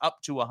match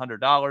up to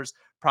 $100.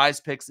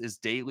 Prize Picks is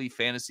daily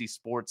fantasy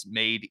sports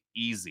made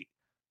easy.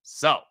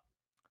 So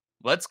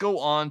let's go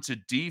on to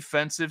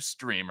defensive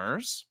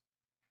streamers.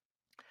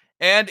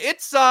 And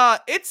it's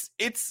kind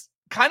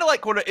of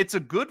like it's a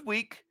good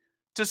week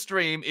to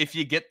stream if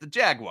you get the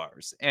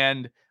Jaguars,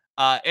 and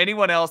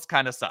anyone else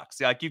kind of sucks.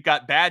 Like you've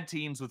got bad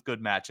teams with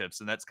good matchups,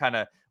 and that's kind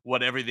of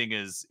what everything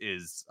is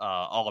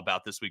all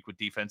about this week with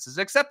defenses,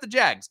 except the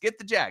Jags. Get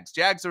the Jags.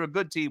 Jags are a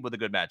good team with a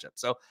good matchup.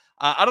 So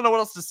I don't know what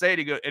else to say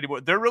to go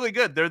anymore. They're really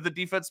good. They're the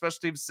defense special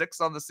teams 6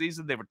 on the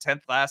season. They were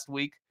 10th last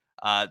week.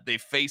 They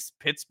faced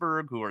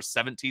Pittsburgh, who are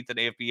 17th in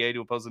AFBA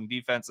to opposing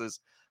defenses.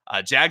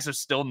 Jags are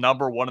still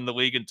number 1 in the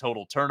league in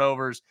total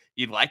turnovers.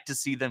 You'd like to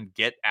see them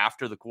get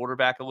after the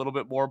quarterback a little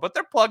bit more, but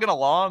they're plugging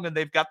along and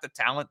they've got the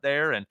talent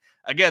there. And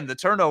again, the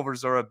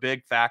turnovers are a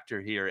big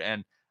factor here.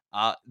 And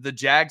the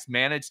Jags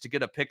managed to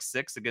get a pick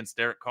 6 against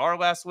Derek Carr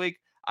last week.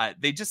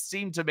 They just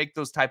seem to make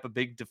those type of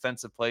big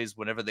defensive plays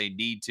whenever they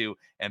need to,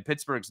 and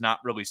Pittsburgh's not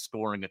really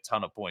scoring a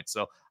ton of points.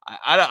 So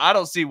I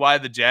don't see why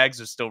the Jags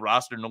are still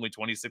rostered in only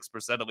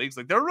 26% of leagues.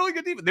 Like, they're a really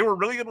good team. They were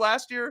really good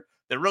last year.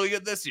 They're really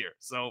good this year.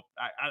 So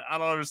I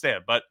don't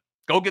understand, but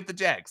go get the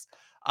Jags.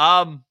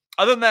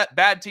 Other than that,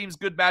 bad teams,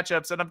 good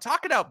matchups, and I'm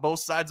talking out both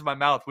sides of my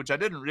mouth, which I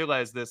didn't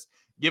realize this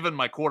given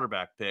my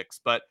quarterback picks,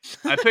 but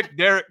I picked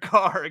Derek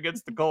Carr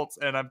against the Colts,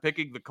 and I'm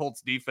picking the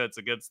Colts defense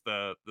against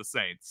the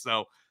Saints.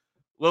 So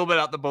a little bit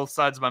out the both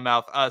sides of my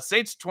mouth.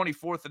 Saints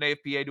 24th in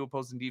AFPA to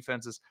opposing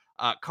defenses.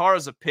 Carr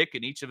is a pick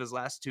in each of his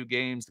last 2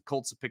 games. The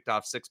Colts have picked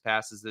off 6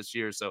 passes this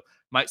year, so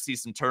might see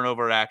some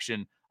turnover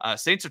action.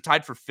 Saints are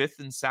tied for 5th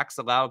in sacks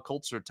allowed.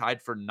 Colts are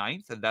tied for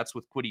 9th, and that's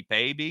with Kwity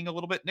Paye being a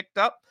little bit nicked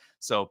up.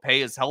 So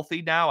Paye is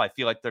healthy now. I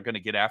feel like they're going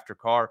to get after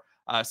Carr.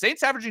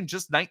 Saints averaging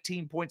just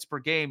 19 points per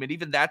game, and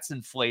even that's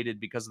inflated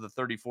because of the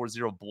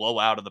 34-0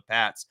 blowout of the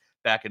Pats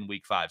back in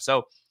week 5.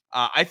 So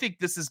I think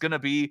this is going to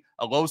be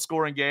a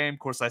low-scoring game. Of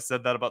course, I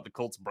said that about the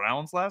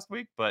Colts-Browns last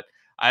week, but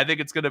I think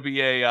it's going to be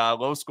a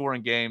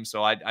low-scoring game,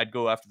 so I'd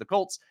go after the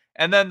Colts.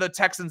 And then the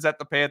Texans at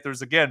the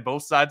Panthers. Again,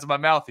 both sides of my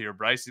mouth here.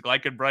 Bryce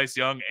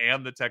Young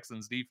and the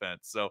Texans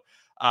defense. So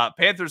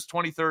Panthers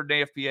 23rd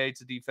in AFPA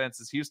to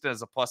defenses. Houston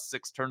has a +6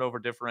 turnover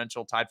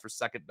differential, tied for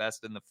 2nd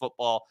best in the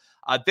football.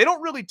 They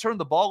don't really turn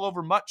the ball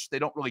over much. They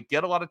don't really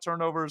get a lot of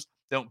turnovers.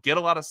 They don't get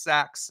a lot of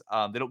sacks.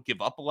 They don't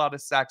give up a lot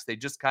of sacks. They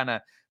just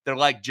they're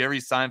like Jerry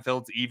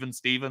Seinfeld's Even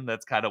Steven.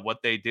 That's kind of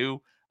what they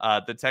do.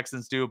 The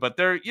Texans do, but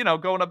they're,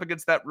 going up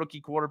against that rookie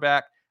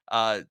quarterback.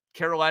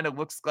 Carolina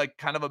looks like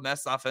kind of a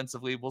mess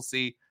offensively. We'll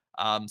see.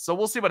 So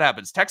we'll see what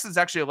happens. Texans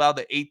actually allowed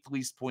the 8th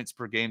least points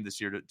per game this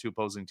year to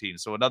opposing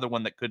teams. So another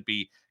one that could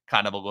be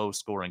kind of a low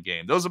scoring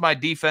game. Those are my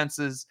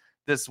defenses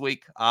this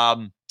week.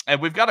 And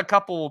we've got a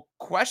couple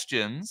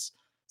questions.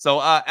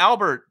 So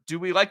Albert, do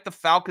we like the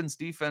Falcons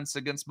defense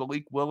against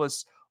Malik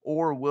Willis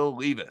or Will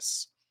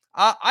Levis?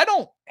 I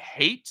don't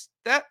hate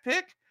that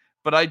pick,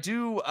 but I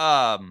do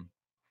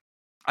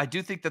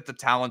think that the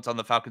talent on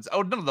the Falcons.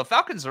 Oh no, the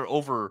Falcons are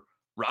over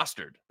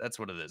rostered. That's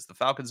what it is. The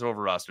Falcons are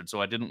over rostered, so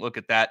I didn't look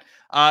at that.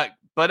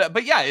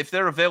 But yeah, if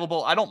they're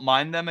available, I don't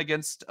mind them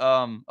against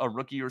a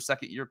rookie or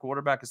second year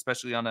quarterback,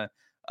 especially on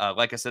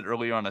like I said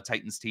earlier, on a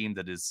Titans team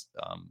that is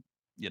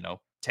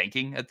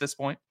tanking at this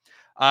point.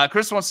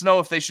 Chris wants to know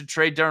if they should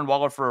trade Darren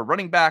Waller for a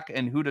running back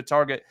and who to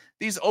target.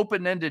 These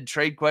open-ended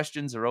trade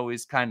questions are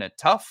always kind of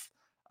tough.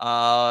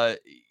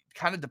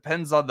 Kind of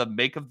depends on the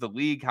make of the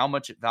league, how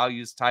much it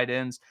values tight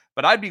ends.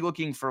 But I'd be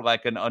looking for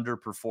like an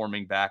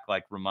underperforming back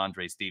like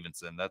Ramondre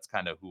Stevenson. That's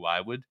kind of who I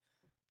would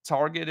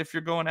target if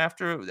you're going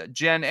after.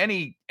 Jen,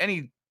 any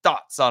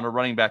thoughts on a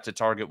running back to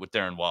target with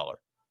Darren Waller?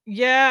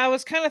 Yeah, I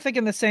was kind of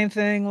thinking the same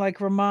thing, like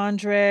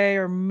Ramondre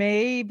or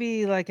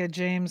maybe like a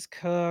James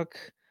Cook,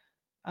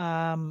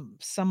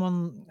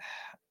 someone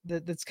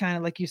that's kind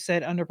of like you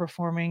said,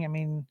 underperforming. I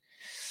mean,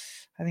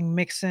 I think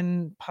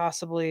Mixon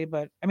possibly,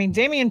 but I mean,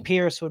 Dameon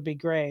Pierce would be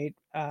great.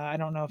 I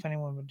don't know if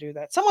anyone would do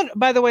that.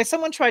 By the way,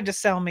 someone tried to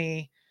sell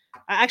me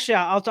Actually,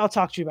 I'll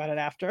talk to you about it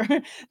after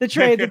the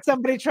trade that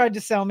somebody tried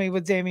to sell me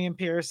with Dameon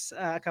Pierce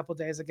a couple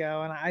days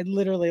ago, and I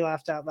literally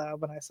laughed out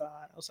loud when I saw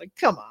it. I was like,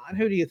 "Come on,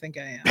 who do you think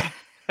I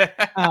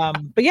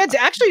am?" But yeah,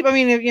 actually, I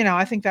mean,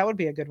 I think that would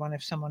be a good one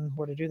if someone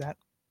were to do that.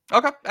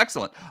 Okay,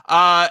 excellent.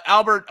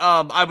 Albert,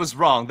 I was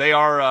wrong. They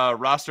are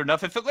roster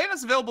enough. If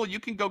Atlanta's available, you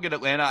can go get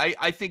Atlanta.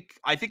 I think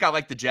I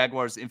like the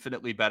Jaguars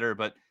infinitely better,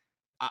 but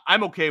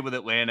I'm okay with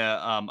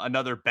Atlanta.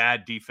 Another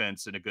bad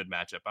defense in a good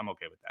matchup. I'm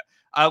okay with that.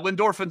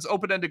 Lindorfin's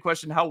open-ended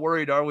question: how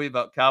worried are we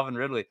about Calvin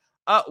Ridley?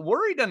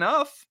 Worried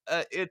enough.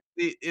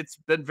 It's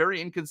been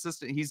very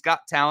inconsistent. He's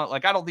got talent.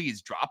 Like, I don't think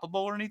he's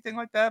droppable or anything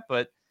like that,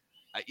 but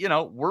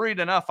worried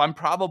enough. I'm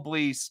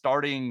probably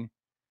starting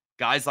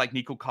guys like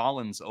Nico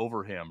Collins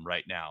over him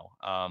right now.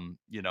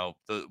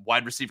 The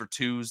wide receiver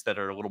twos that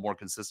are a little more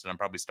consistent, I'm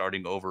probably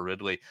starting over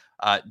Ridley.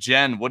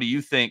 Jen, what do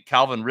you think?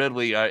 Calvin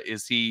Ridley,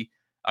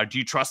 do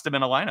you trust him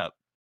in a lineup?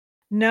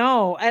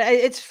 No,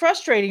 it's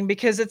frustrating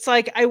because it's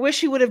like, I wish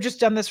he would have just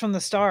done this from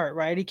the start,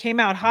 right? He came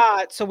out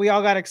hot, so we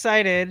all got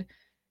excited.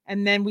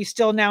 And then we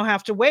still now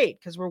have to wait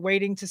because we're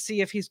waiting to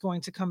see if he's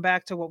going to come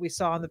back to what we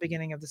saw in the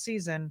beginning of the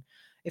season.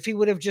 If he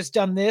would have just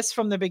done this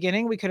from the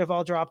beginning, we could have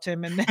all dropped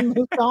him and then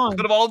moved on.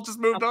 Could have all just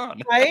moved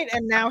on. Right.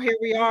 And now here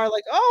we are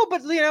like, oh,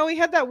 but he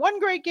had that one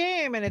great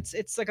game. And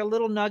it's like a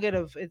little nugget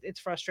of it's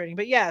frustrating.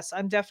 But yes,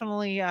 I'm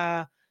definitely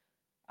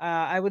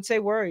I would say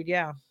worried.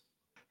 Yeah.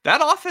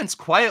 That offense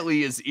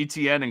quietly is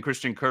ETN and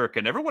Christian Kirk,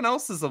 and everyone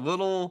else is a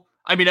little.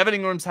 I mean, Evan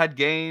Ingram's had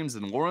games,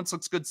 and Lawrence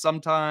looks good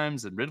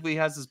sometimes, and Ridley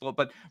has his blow,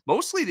 but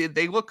mostly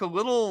they look a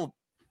little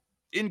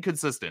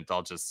inconsistent,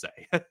 I'll just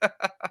say.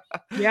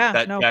 Yeah.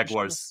 That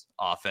Jaguars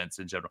offense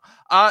in general.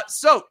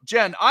 So,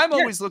 Jen, I'm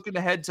always looking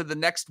ahead to the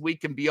next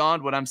week and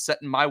beyond when I'm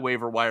setting my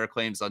waiver wire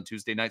claims on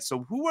Tuesday night.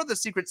 So who are the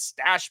secret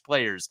stash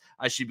players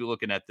I should be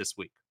looking at this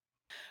week?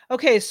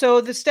 Okay, so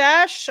the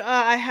stash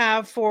I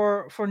have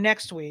for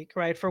next week,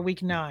 right, for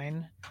week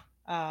 9,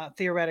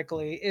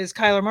 theoretically, is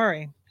Kyler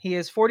Murray. He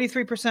is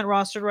 43%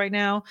 rostered right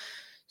now.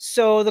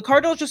 So the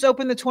Cardinals just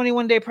opened the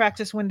 21-day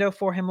practice window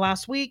for him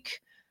last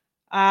week.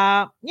 They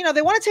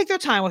want to take their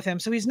time with him,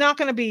 so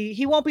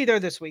he won't be there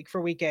this week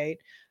for week 8.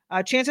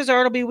 Chances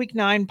are it'll be week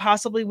 9,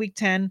 possibly week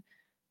 10.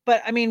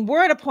 But I mean,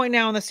 we're at a point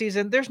now in the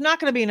season, there's not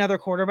going to be another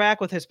quarterback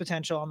with his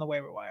potential on the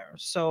waiver wire.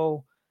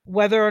 So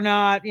whether or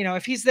not,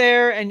 if he's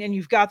there and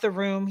you've got the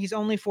room, he's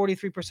only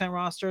 43%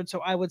 rostered.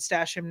 So I would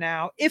stash him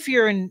now if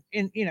you're in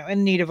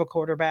need of a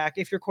quarterback,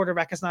 if your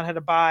quarterback has not had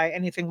a bye,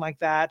 anything like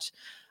that.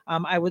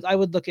 I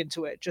would look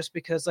into it just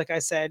because, like I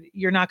said,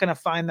 you're not going to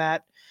find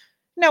that.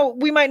 Now,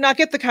 we might not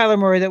get the Kyler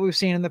Murray that we've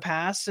seen in the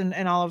past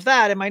and all of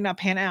that. It might not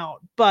pan out,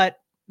 but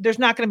there's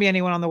not going to be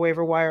anyone on the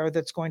waiver wire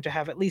that's going to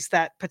have at least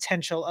that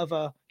potential of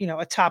a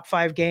top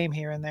 5 game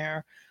here and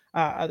there.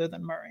 Other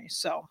than Murray.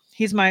 So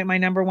he's my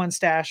number one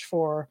stash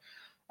for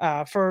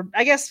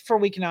I guess for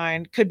week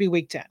 9, could be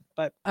week 10,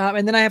 but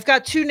and then I have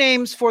got 2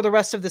 names for the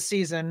rest of the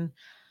season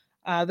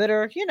that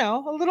are,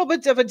 a little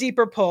bit of a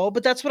deeper pull,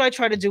 but that's what I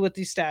try to do with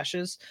these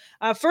stashes.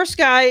 First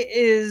guy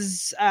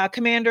is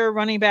Commander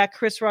running back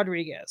Chris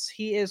Rodriguez.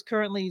 He is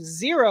currently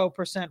 0%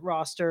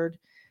 rostered.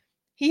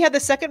 He had the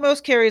second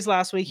most carries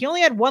last week. He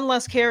only had 1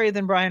 less carry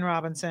than Brian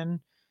Robinson.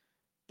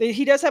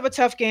 He does have a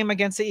tough game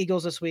against the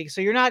Eagles this week.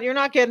 So you're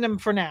not getting him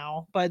for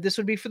now, but this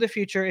would be for the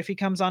future if he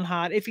comes on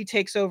hot, if he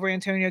takes over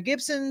Antonio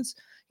Gibson's,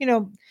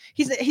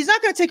 he's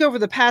not going to take over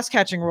the pass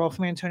catching role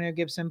from Antonio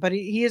Gibson, but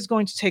he is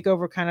going to take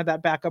over kind of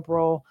that backup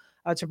role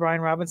to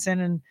Brian Robinson.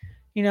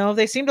 And,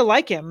 they seem to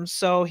like him.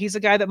 So he's a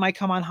guy that might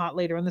come on hot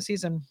later in the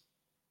season.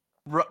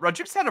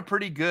 Rodgers had a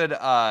pretty good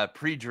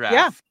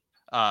pre-draft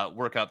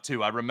workup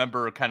too. I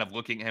remember kind of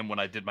looking at him when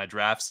I did my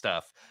draft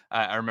stuff.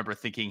 I remember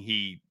thinking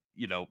he,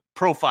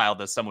 profiled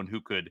as someone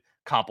who could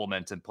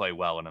complement and play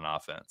well in an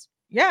offense.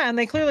 Yeah, and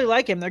they clearly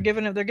like him. They're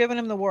giving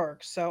him the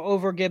work. So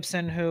over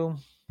Gibson, who,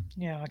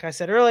 like I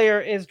said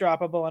earlier, is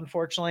droppable,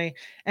 unfortunately,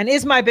 and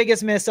is my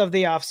biggest miss of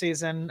the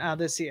offseason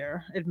this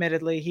year.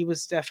 Admittedly, he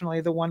was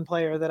definitely the one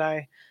player that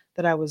I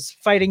was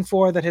fighting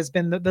for that has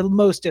been the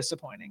most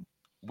disappointing.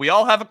 We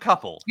all have a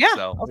couple. Yeah,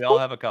 so we all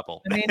have a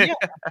couple.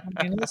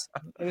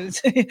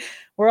 Listen,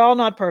 we're all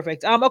not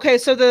perfect. Okay,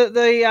 so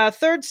the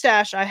third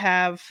stash I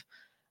have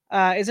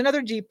is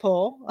another deep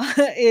pull.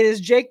 It is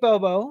Jake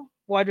Bobo,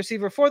 wide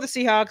receiver for the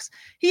Seahawks.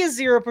 He is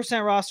 0%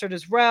 rostered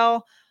as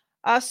well.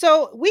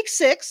 So week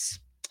 6,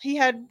 he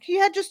had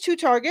just 2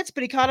 targets,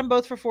 but he caught them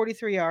both for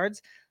 43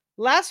 yards.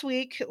 Last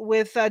week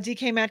with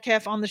DK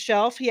Metcalf on the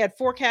shelf, he had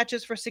 4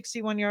 catches for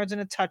 61 yards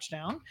and a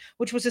touchdown,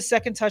 which was his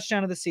second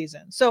touchdown of the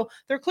season. So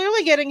they're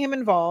clearly getting him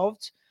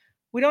involved.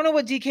 We don't know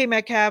what DK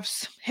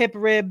Metcalf's hip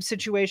rib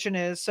situation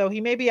is, so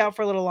he may be out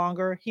for a little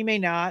longer. He may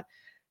not.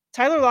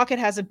 Tyler Lockett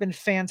hasn't been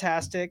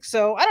fantastic.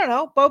 So I don't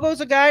know.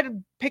 Bobo's a guy to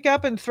pick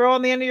up and throw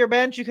on the end of your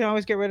bench. You can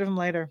always get rid of him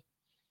later.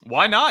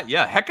 Why not?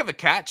 Yeah. Heck of a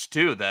catch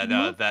too.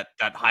 That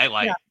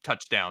highlight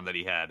touchdown that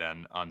he had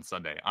on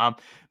Sunday.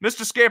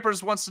 Mr.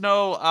 Scampers wants to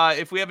know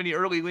if we have any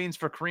early leans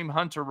for Kareem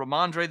Hunt or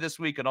Ramondre this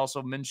week, and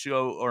also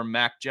Minshew or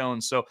Mac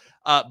Jones. So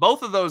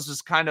both of those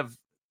is kind of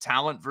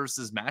talent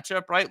versus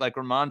matchup, right? Like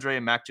Ramondre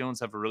and Mac Jones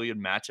have a really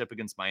good matchup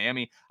against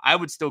Miami. I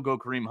would still go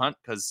Kareem Hunt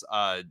because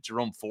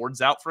Jerome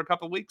Ford's out for a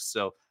couple of weeks.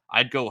 So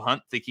I'd go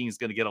Hunt thinking he's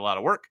going to get a lot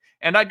of work.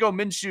 And I'd go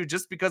Minshew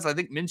just because I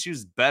think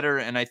Minshew's better.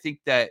 And I think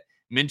that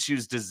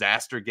Minshew's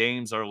disaster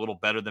games are a little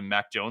better than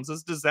Mac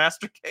Jones's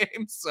disaster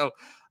games. So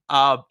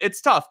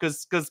it's tough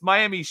because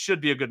Miami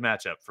should be a good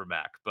matchup for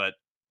Mac. But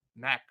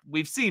Mac,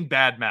 we've seen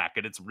bad Mac,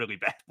 and it's really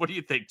bad. What do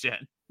you think,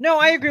 Jen? No,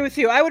 I agree with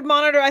you. I would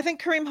monitor. I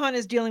think Kareem Hunt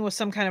is dealing with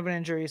some kind of an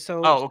injury.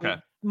 So, okay.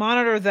 So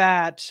monitor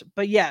that.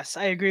 But yes,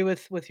 I agree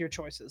with your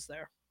choices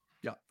there.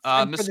 Yeah.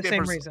 For the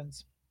same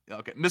reasons.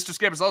 Okay. Mr.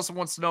 Scabbers also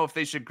wants to know if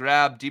they should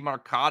grab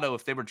DeMarcado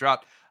if they were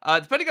dropped.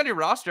 Depending on your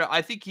roster,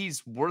 I think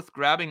he's worth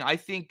grabbing. I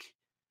think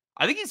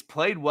he's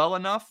played well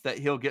enough that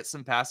he'll get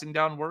some passing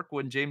down work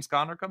when James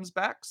Conner comes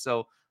back.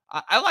 So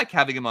I like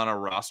having him on our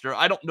roster.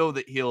 I don't know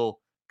that he'll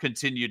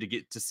continue to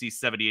get to see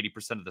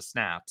 70-80% of the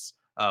snaps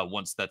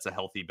once that's a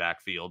healthy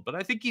backfield. But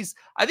I think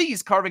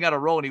he's carving out a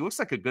role, and he looks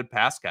like a good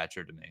pass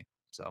catcher to me.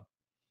 So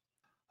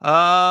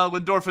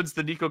Lindorphins,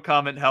 the Nico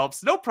comment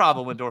helps. No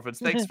problem, Lindorphins.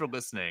 Thanks for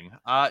listening.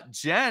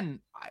 Jen,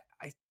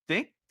 I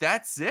think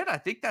that's it. I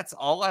think that's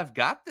all I've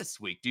got this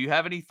week. Do you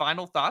have any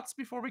final thoughts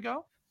before we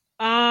go?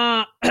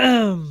 I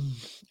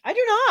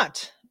do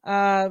not.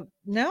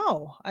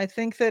 No, I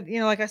think that,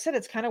 like I said,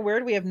 it's kind of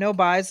weird. We have no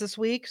buys this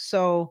week.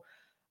 So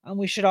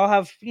we should all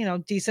have,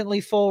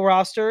 decently full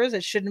rosters.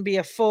 It shouldn't be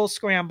a full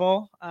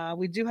scramble.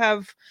 We do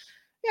have,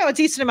 a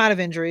decent amount of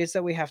injuries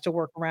that we have to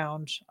work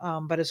around.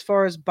 But as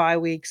far as bye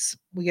weeks,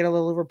 we get a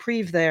little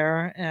reprieve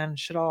there and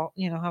should all,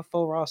 have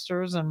full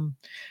rosters, and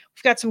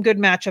we've got some good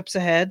matchups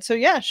ahead. So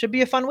yeah, it should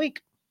be a fun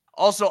week.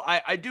 Also,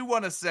 I do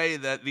want to say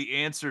that the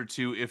answer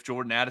to if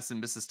Jordan Addison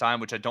misses time,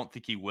 which I don't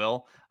think he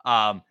will,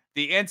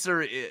 the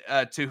answer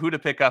to who to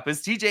pick up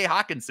is TJ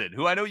Hawkinson,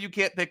 who I know you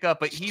can't pick up,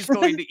 but he's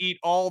going to eat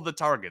all the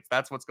targets.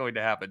 That's what's going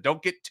to happen.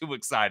 Don't get too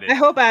excited. I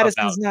hope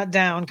Addison's not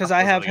down because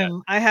I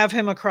have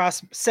him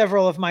across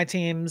several of my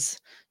teams.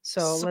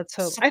 So let's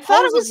hope. I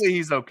thought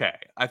he's okay.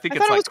 I think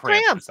it's like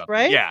cramps or something.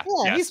 Right? Yeah.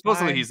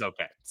 Supposedly he's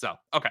okay. So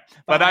okay,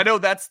 but I know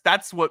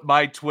that's what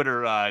my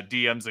Twitter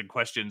DMs and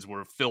questions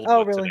were filled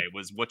with today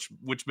was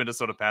which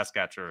Minnesota pass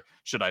catcher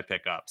should I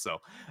pick up? So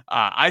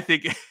I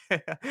think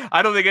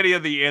I don't think any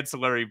of the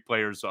ancillary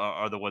players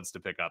are the ones to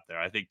pick up there.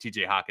 I think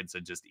TJ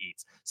Hawkinson just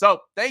eats.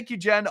 So thank you,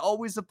 Jen.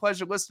 Always a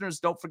pleasure, listeners.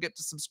 Don't forget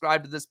to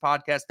subscribe to this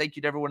podcast. Thank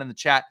you to everyone in the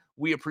chat.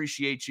 We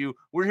appreciate you.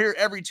 We're here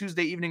every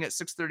Tuesday evening at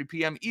 6:30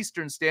 p.m.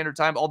 Eastern Standard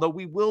Time, although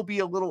we will be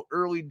a little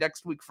early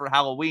next week for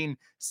Halloween,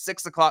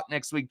 6 o'clock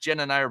next week.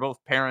 Jen and I are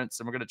both parents,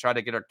 and we're going to try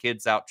to get our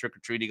kids out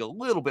trick-or-treating a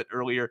little bit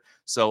earlier.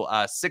 So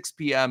 6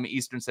 p.m.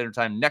 Eastern Standard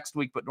Time next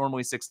week, but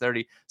normally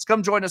 6:30. So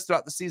come join us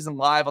throughout the season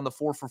live on the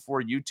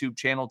 4for4 YouTube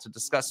channel to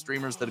discuss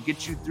streamers that'll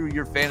get you through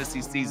your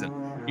fantasy season.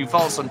 You can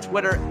follow us on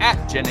Twitter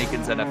at Jen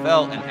Akins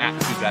NFL and at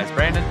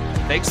 2GuysBrandon.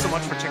 Thanks so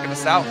much for checking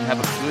us out, and have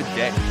a good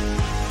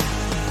day.